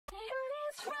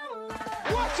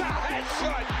What a head,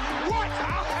 son! What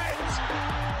a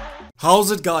head! How's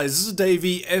it, guys? This is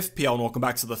Dayvy, FPL, and welcome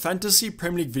back to the Fantasy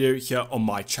Premier League video here on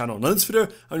my channel. Now in this video,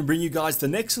 I'm going to bring you guys the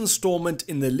next installment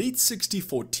in the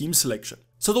ELITE64 team selection.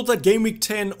 So I thought that Game Week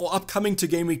 10 or upcoming to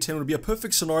Game Week 10 would be a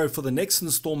perfect scenario for the next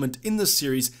installment in this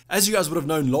series. As you guys would have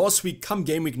known, last week, come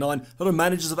Game Week 9, a lot of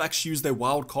managers have actually used their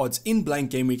wildcards in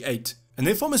blank Game Week 8. And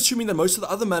therefore I'm assuming that most of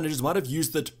the other managers might have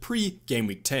used it pre-Game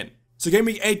Week 10. So Game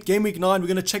Week 8, Game Week 9, we're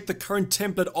going to check the current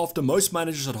template after most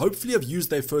managers that hopefully have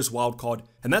used their first wildcard.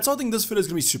 And that's why I think this video is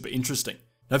going to be super interesting.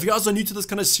 Now if you guys are new to this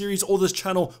kind of series or this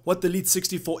channel, what the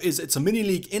ELITE64 is, it's a mini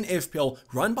league in FPL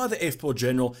run by the FPL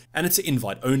General, and it's an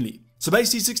invite only. So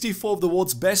basically 64 of the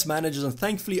world's best managers, and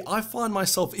thankfully I find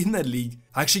myself in that league.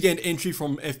 I actually gained entry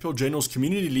from FPL General's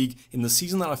community league in the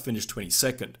season that I finished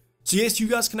 22nd. So yes, you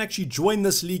guys can actually join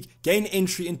this league, gain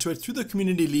entry into it through the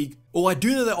community league, or I do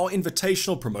know there are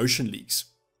invitational promotion leagues.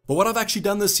 But what I've actually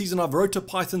done this season, I've wrote a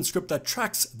Python script that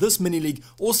tracks this mini league,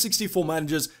 all 64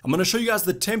 managers. I'm going to show you guys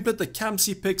the template, the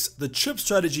captaincy picks, the chip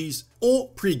strategies, all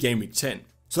pre-Game Week 10.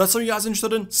 So that's something you guys are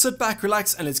interested in. Sit back,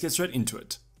 relax, and let's get straight into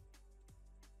it.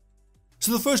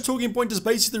 So the first talking point is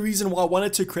basically the reason why I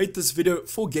wanted to create this video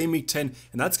for Game Week 10,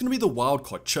 and that's going to be the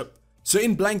wildcard chip. So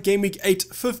in blank Game Week 8,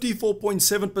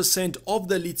 54.7% of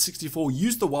the ELITE64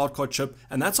 used the wildcard chip,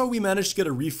 and that's how we managed to get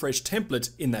a refreshed template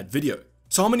in that video.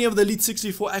 So how many of the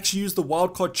ELITE64 actually used the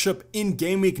wildcard chip in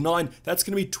Game Week 9? That's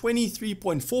going to be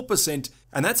 23.4%,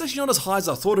 and that's actually not as high as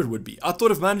I thought it would be. I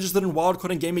thought if managers didn't wildcard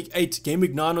in Game Week 8, Game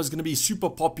Week 9 was going to be super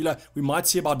popular. We might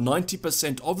see about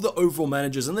 90% of the overall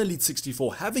managers in the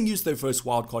ELITE64 having used their first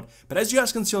wildcard, but as you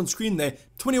guys can see on screen there,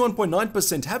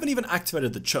 21.9% haven't even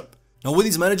activated the chip. Now will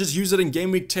these managers use it in Game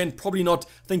Week 10? Probably not.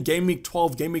 I think Game Week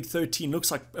 12, Game Week 13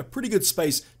 looks like a pretty good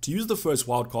space to use the first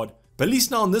wildcard. But at least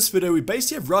now in this video, we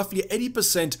basically have roughly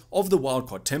 80% of the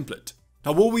wildcard template.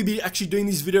 Now will we be actually doing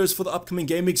these videos for the upcoming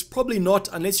game weeks? Probably not,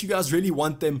 unless you guys really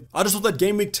want them. I just thought that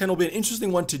Game Week 10 will be an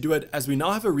interesting one to do it, as we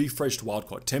now have a refreshed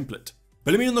wildcard template.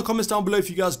 But let me know in the comments down below if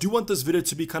you guys do want this video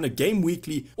to be kind of game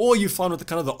weekly, or you find with the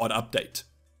kind of the odd update.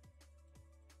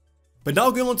 But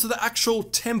now going on to the actual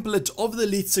template of the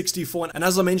ELITE64, and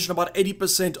as I mentioned, about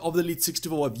 80% of the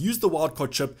ELITE64 have used the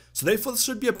wildcard chip, so therefore this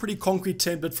should be a pretty concrete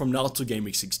template from now to Game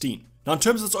Week 16. Now in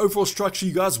terms of its overall structure,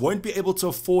 you guys won't be able to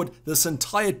afford this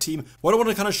entire team. What I want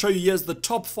to kind of show you here is the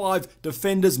top 5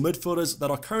 defenders, midfielders that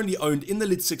are currently owned in the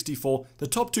ELITE64, the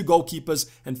top 2 goalkeepers,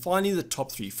 and finally the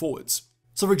top 3 forwards.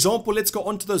 So for example, let's go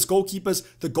on to those goalkeepers.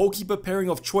 The goalkeeper pairing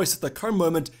of choice at the current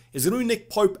moment is going to be Nick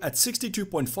Pope at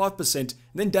 62.5% and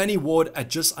then Danny Ward at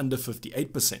just under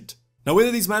 58%. Now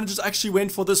whether these managers actually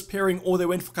went for this pairing or they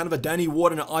went for kind of a Danny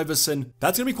Ward and an Iverson,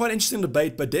 that's going to be quite an interesting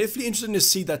debate, but definitely interesting to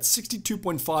see that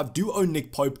 62.5 do own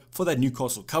Nick Pope for that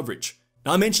Newcastle coverage.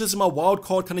 Now I mentioned this in my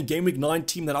wildcard kind of Game Week 9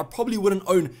 team that I probably wouldn't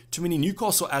own too many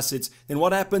Newcastle assets. Then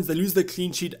what happens? They lose their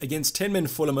clean sheet against 10-man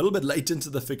Fulham a little bit late into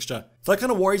the fixture. So that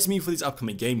kind of worries me for these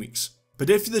upcoming game weeks. But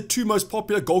definitely the 2 most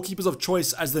popular goalkeepers of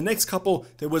choice. As the next couple,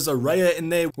 there was a Raya in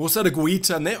there. We also had a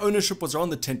Guaita, and their ownership was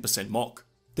around the 10% mark.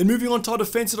 Then moving on to our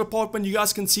defensive department, you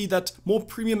guys can see that more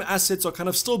premium assets are kind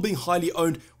of still being highly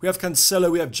owned. We have Cancelo,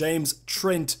 we have James,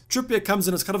 Trent. Trippier comes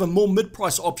in as kind of a more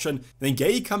mid-price option. And then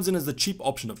Gay comes in as the cheap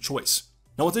option of choice.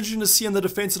 Now what's interesting to see in the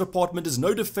defensive department is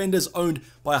no defenders owned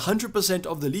by 100%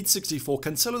 of the ELITE64.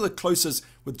 Cancelo the closest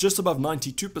with just above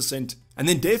 92%. And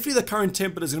then definitely the current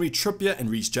template is going to be Trippier and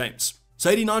Reece James. So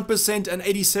 89% and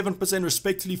 87%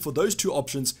 respectively for those 2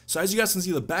 options. So as you guys can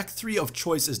see, the back 3 of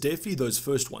choice is definitely those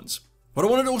first ones. What I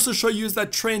wanted to also show you is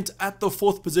that Trent at the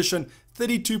 4th position,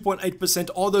 32.8%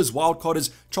 are those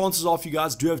wildcarders. Chances are if you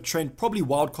guys do have Trent, probably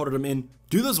wildcarded him in.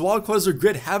 Do those wildcarders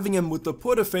regret having him with the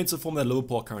poor defensive form that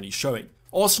Liverpool are currently showing?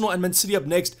 Arsenal and Man City up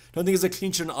next. Don't think there's a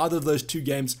clean sheet in either of those 2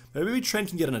 games, but maybe Trent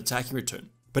can get an attacking return.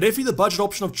 But definitely the budget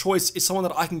option of choice is someone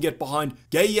that I can get behind.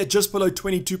 Gay at just below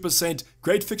 22%.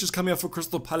 Great fixtures coming up for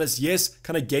Crystal Palace. Yes,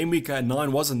 kind of Game Week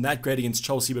 9 wasn't that great against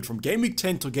Chelsea, but from Game Week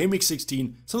 10 to Game Week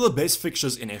 16, some of the best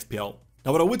fixtures in FPL.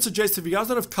 Now what I would suggest, if you guys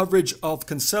don't have coverage of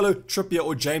Cancelo, Trippier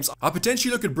or James, I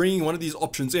potentially look at bringing one of these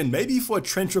options in, maybe for a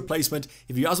Trent replacement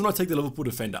if you guys want to take the Liverpool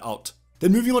defender out.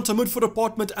 Then moving on to midfield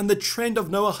department, and the trend of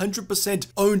no 100%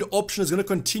 owned option is going to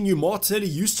continue. Martinelli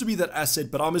used to be that asset,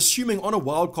 but I'm assuming on a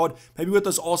wildcard, maybe with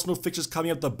those Arsenal fixtures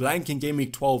coming up the blank in Game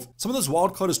Week 12, some of those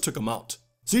wildcarders took him out.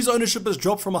 So his ownership has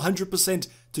dropped from 100%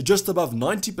 to just above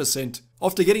 90%.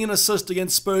 After getting an assist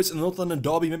against Spurs in the North London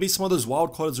derby, maybe some of those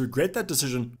wildcarders regret that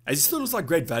decision, as he still looks like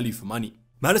great value for money.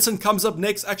 Maddison comes up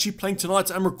next, actually playing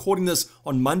tonight. I'm recording this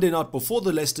on Monday night before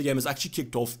the Leicester game has actually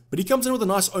kicked off, but he comes in with a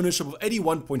nice ownership of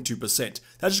 81.2%.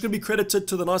 That's just going to be credited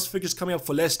to the nice figures coming up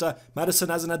for Leicester. Maddison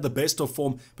hasn't had the best of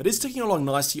form, but is ticking along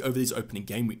nicely over these opening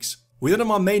game weeks. We then have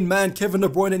my main man, Kevin De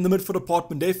Bruyne, in the midfield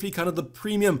department, definitely kind of the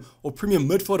premium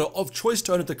midfielder of choice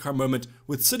to own at the current moment,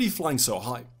 with City flying so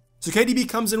high. So KDB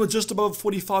comes in with just above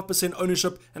 45%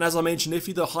 ownership, and as I mentioned,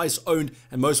 definitely the highest owned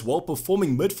and most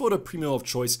well-performing midfielder premium of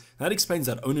choice, and that explains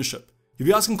that ownership. If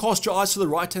you guys can cast your eyes to the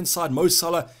right-hand side, Mo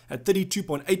Salah at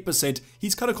 32.8%,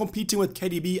 he's kind of competing with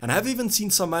KDB, and I have even seen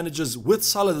some managers with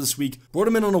Salah this week, brought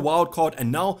him in on a wild card,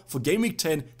 and now for Game Week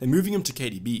 10, they're moving him to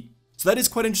KDB. So that is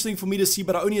quite interesting for me to see,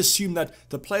 but I only assume that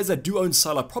the players that do own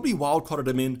Salah probably wildcarded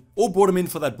him in or brought him in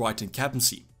for that Brighton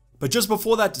captaincy. But just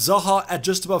before that, Zaha at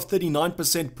just above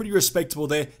 39%, pretty respectable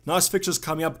there. Nice fixtures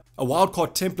coming up, a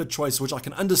wildcard template choice, which I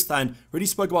can understand. Already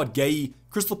spoke about Gay,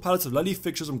 Crystal Palace have lovely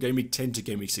fixtures from Game Week 10 to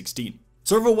Game Week 16.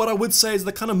 So overall, what I would say is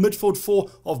the kind of midfield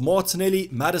four of Martinelli,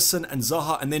 Maddison, and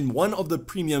Zaha, and then one of the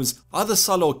premiums, either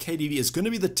Salah or KDB, is going to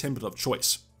be the template of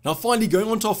choice. Now finally, going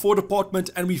on to our forward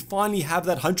department, and we finally have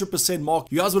that 100% mark.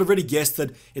 You guys would have already guessed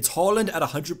that it's Haaland at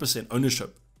 100%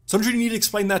 ownership. So I don't really need to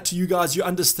explain that to you guys. You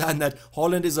understand that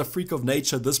Haaland is a freak of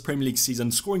nature this Premier League season,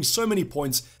 scoring so many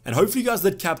points, and hopefully you guys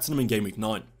did captain him in Game Week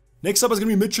 9. Next up is going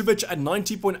to be Mitrovic at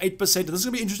 90.8%, and this is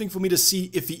going to be interesting for me to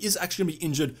see if he is actually going to be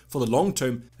injured for the long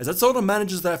term, as that's a lot of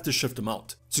managers that have to shift him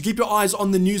out. So keep your eyes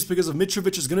on the news, because if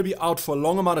Mitrovic is going to be out for a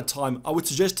long amount of time, I would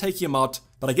suggest taking him out,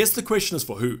 but I guess the question is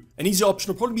for who? An easy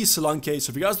option will probably be Solanke, so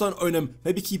if you guys don't own him,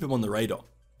 maybe keep him on the radar.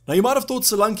 Now you might have thought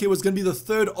Solanke was going to be the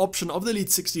third option of the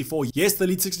ELITE64. Yes, the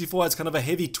ELITE64 has kind of a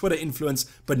heavy Twitter influence,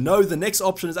 but no, the next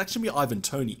option is actually going to be Ivan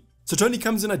Toney. So Toney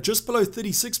comes in at just below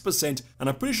 36%, and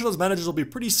I'm pretty sure those managers will be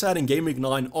pretty sad in Game Week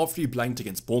 9 after he blanked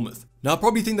against Bournemouth. Now I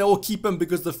probably think they will keep him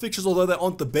because the fixtures, although they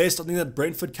aren't the best, I think that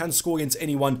Brentford can score against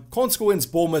anyone, can't score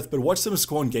against Bournemouth, but watch them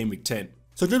score in Game Week 10.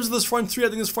 So in terms of this front three, I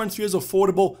think this front three is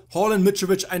affordable. Haaland,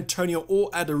 Mitrovic, and Toney are all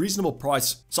at a reasonable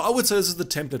price, so I would say this is the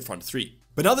template front three.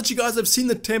 But now that you guys have seen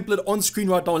the template on screen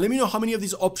right now, let me know how many of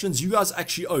these options you guys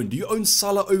actually own. Do you own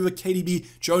Salah over KDB?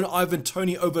 Do you own Ivan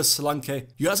Toney over Solanke?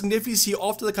 You guys can definitely see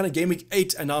after the kind of Game Week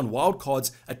 8 and now in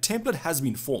wildcards, a template has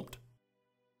been formed.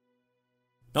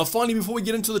 Now finally, before we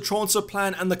get into the transfer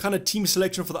plan and the kind of team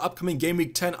selection for the upcoming Game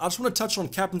Week 10, I just want to touch on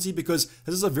captaincy because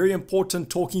this is a very important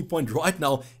talking point right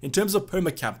now in terms of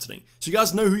perma-captaining. So you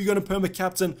guys know who you're going to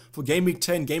perma-captain for Game Week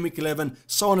 10, Game Week 11,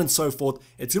 so on and so forth.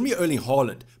 It's going to be Erling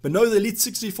Haaland. But no, the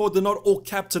ELITE64 did not all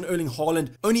captain Erling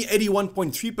Haaland, only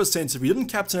 81.3%. So if you didn't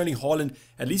captain Erling Haaland,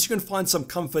 at least you can find some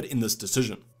comfort in this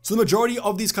decision. So the majority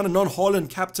of these kind of non-Haaland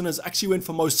captainers actually went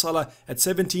for Mo Salah at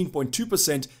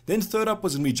 17.2%. Then third up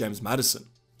was going to be James Maddison.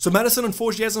 So Maddison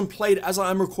unfortunately hasn't played as I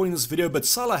am recording this video, but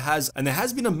Salah has, and there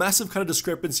has been a massive kind of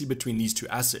discrepancy between these two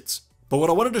assets. But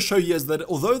what I wanted to show you is that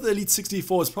although the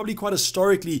ELITE64 is probably quite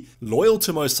historically loyal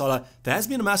to Mo Salah, there has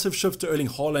been a massive shift to Erling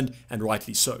Haaland, and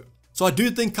rightly so. So I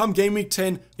do think come Game Week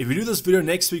 10, if we do this video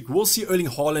next week, we'll see Erling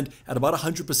Haaland at about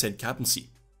 100% captaincy.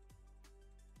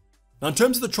 Now in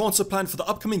terms of the transfer plan for the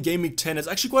upcoming Game Week 10, it's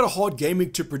actually quite a hard game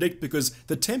week to predict because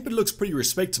the template looks pretty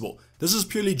respectable. This is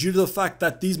purely due to the fact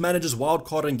that these managers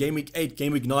wildcarded in Game Week 8,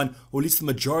 Game Week 9, or at least the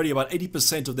majority, about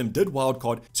 80% of them did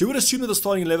wildcard. So you would assume that the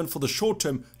starting 11 for the short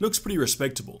term looks pretty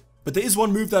respectable. But there is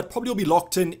one move that probably will be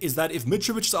locked in, is that if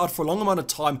Mitrovic is out for a long amount of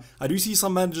time, I do see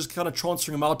some managers kind of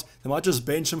transferring him out. They might just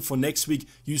bench him for next week,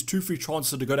 use 2 free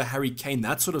transfers to go to Harry Kane,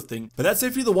 that sort of thing. But that's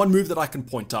definitely the one move that I can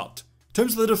point out. In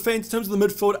terms of the defense, in terms of the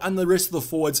midfield and the rest of the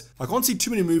forwards, I can't see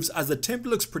too many moves as the template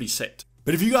looks pretty set.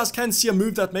 But if you guys can see a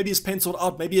move that maybe is penciled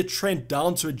out, maybe a Trent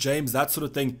down to a James, that sort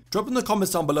of thing, drop in the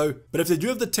comments down below. But if they do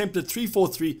have the template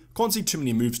 3-4-3, can't see too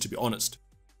many moves to be honest.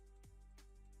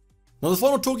 Now the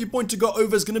final talking point to go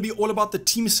over is going to be all about the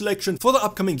team selection for the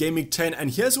upcoming Game Week 10,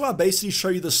 and here's where I basically show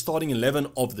you the starting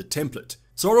 11 of the template.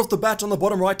 So right off the bat on the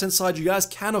bottom right hand side, you guys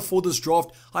can afford this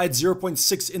draft. I had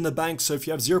 0.6 in the bank, so if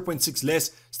you have 0.6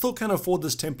 less, still can afford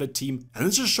this template team. And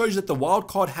this just shows you that the wild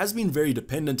card has been very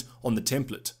dependent on the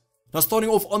template. Now starting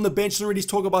off on the bench, I don't really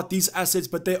talk about these assets,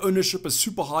 but their ownership is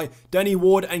super high. Danny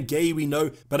Ward and Gay we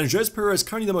know, but Andres Pereira is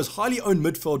currently the most highly owned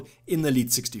midfield in the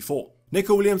ELITE64.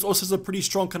 Nico Williams also has a pretty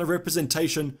strong kind of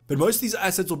representation, but most of these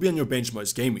assets will be on your bench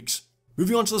most game weeks.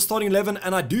 Moving on to the starting 11,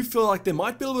 and I do feel like there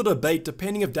might be a little bit of debate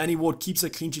depending if Danny Ward keeps a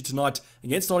clean sheet tonight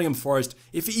against Nottingham Forest,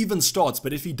 if he even starts.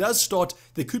 But if he does start,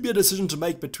 there could be a decision to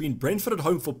make between Brentford at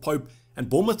home for Pope and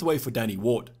Bournemouth away for Danny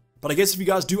Ward. But I guess if you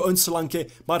guys do own Solanke,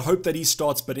 might hope that he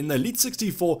starts, but in the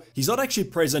ELITE64, he's not actually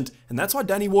present, and that's why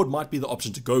Danny Ward might be the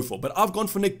option to go for. But I've gone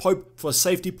for Nick Pope for a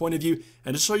safety point of view,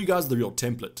 and to show you guys the real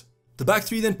template. The back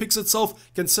three then picks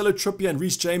itself, Cancelo, Trippier and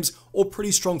Reece James, all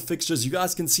pretty strong fixtures. You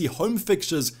guys can see home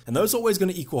fixtures, and those are always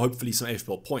going to equal hopefully some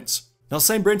FPL points. Now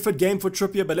same Brentford game for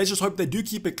Trippier, but let's just hope they do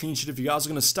keep a clean sheet if you guys are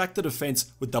going to stack the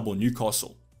defense with double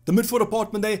Newcastle. The midfield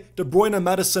department there, De Bruyne,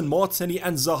 Maddison, Martinelli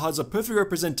and Zaha is a perfect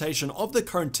representation of the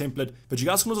current template, but you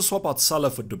guys can also swap out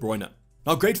Salah for De Bruyne.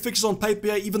 Now great fixtures on paper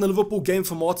here, even the Liverpool game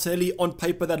for Martinelli, on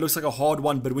paper that looks like a hard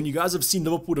one, but when you guys have seen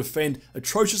Liverpool defend,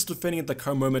 atrocious defending at the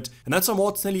current moment, and that's how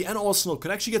Martinelli and Arsenal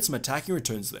could actually get some attacking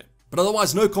returns there. But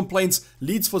otherwise, no complaints.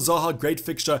 Leeds for Zaha, great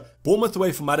fixture. Bournemouth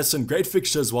away for Maddison, great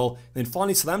fixture as well. Then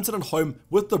finally Southampton at home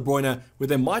with De Bruyne, where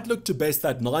they might look to best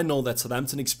that 9-0 that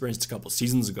Southampton experienced a couple of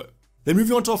seasons ago. Then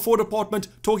moving on to our forward department,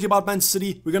 talking about Man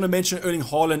City, we're going to mention Erling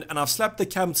Haaland, and I've slapped the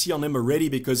captaincy on him already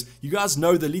because you guys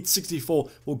know the ELITE64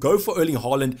 will go for Erling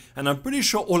Haaland, and I'm pretty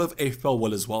sure all of FPL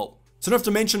will as well. So I don't have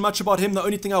to mention much about him. The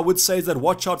only thing I would say is that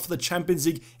watch out for the Champions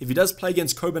League. If he does play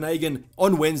against Copenhagen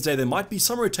on Wednesday, there might be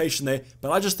some rotation there,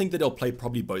 but I just think that he'll play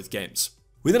probably both games.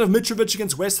 We then have Mitrovic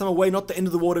against West Ham away, not the end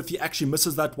of the water if he actually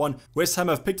misses that one. West Ham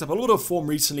have picked up a little bit of form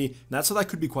recently, and that's why that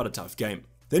could be quite a tough game.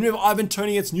 Then we have Ivan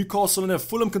Toney against Newcastle, and if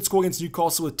Fulham can score against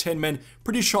Newcastle with 10 men,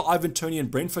 pretty sure Ivan Toney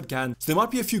and Brentford can, so there might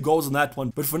be a few goals in that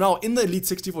one, but for now, in the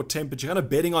ELITE64 template, you're kind of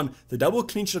betting on the double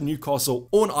clean sheet of Newcastle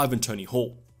or an Ivan Toney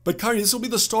haul. But currently, this will be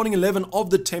the starting 11 of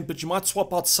the template. You might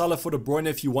swap out Salah for De Bruyne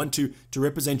if you want to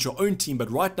represent your own team, but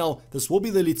right now, this will be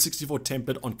the ELITE64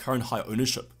 template on current high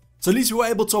ownership. So at least we were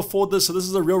able to afford this, so this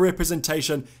is a real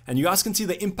representation, and you guys can see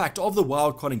the impact of the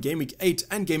wildcard in Game Week 8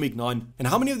 and Game Week 9, and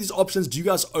how many of these options do you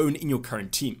guys own in your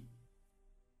current team?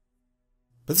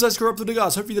 But this is up to the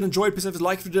guys. Hopefully you did enjoy it. Please leave a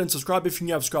like if you didn't, subscribe if you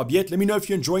haven't subscribed yet. Let me know if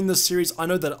you're enjoying this series. I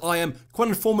know that I am. Quite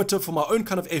informative for my own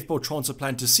kind of FPL transfer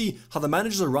plan to see how the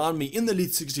managers around me in the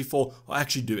ELITE64 are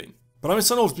actually doing. But I'm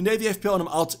Son, it's been Dayvy FPL and I'm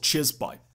out. Cheers, bye.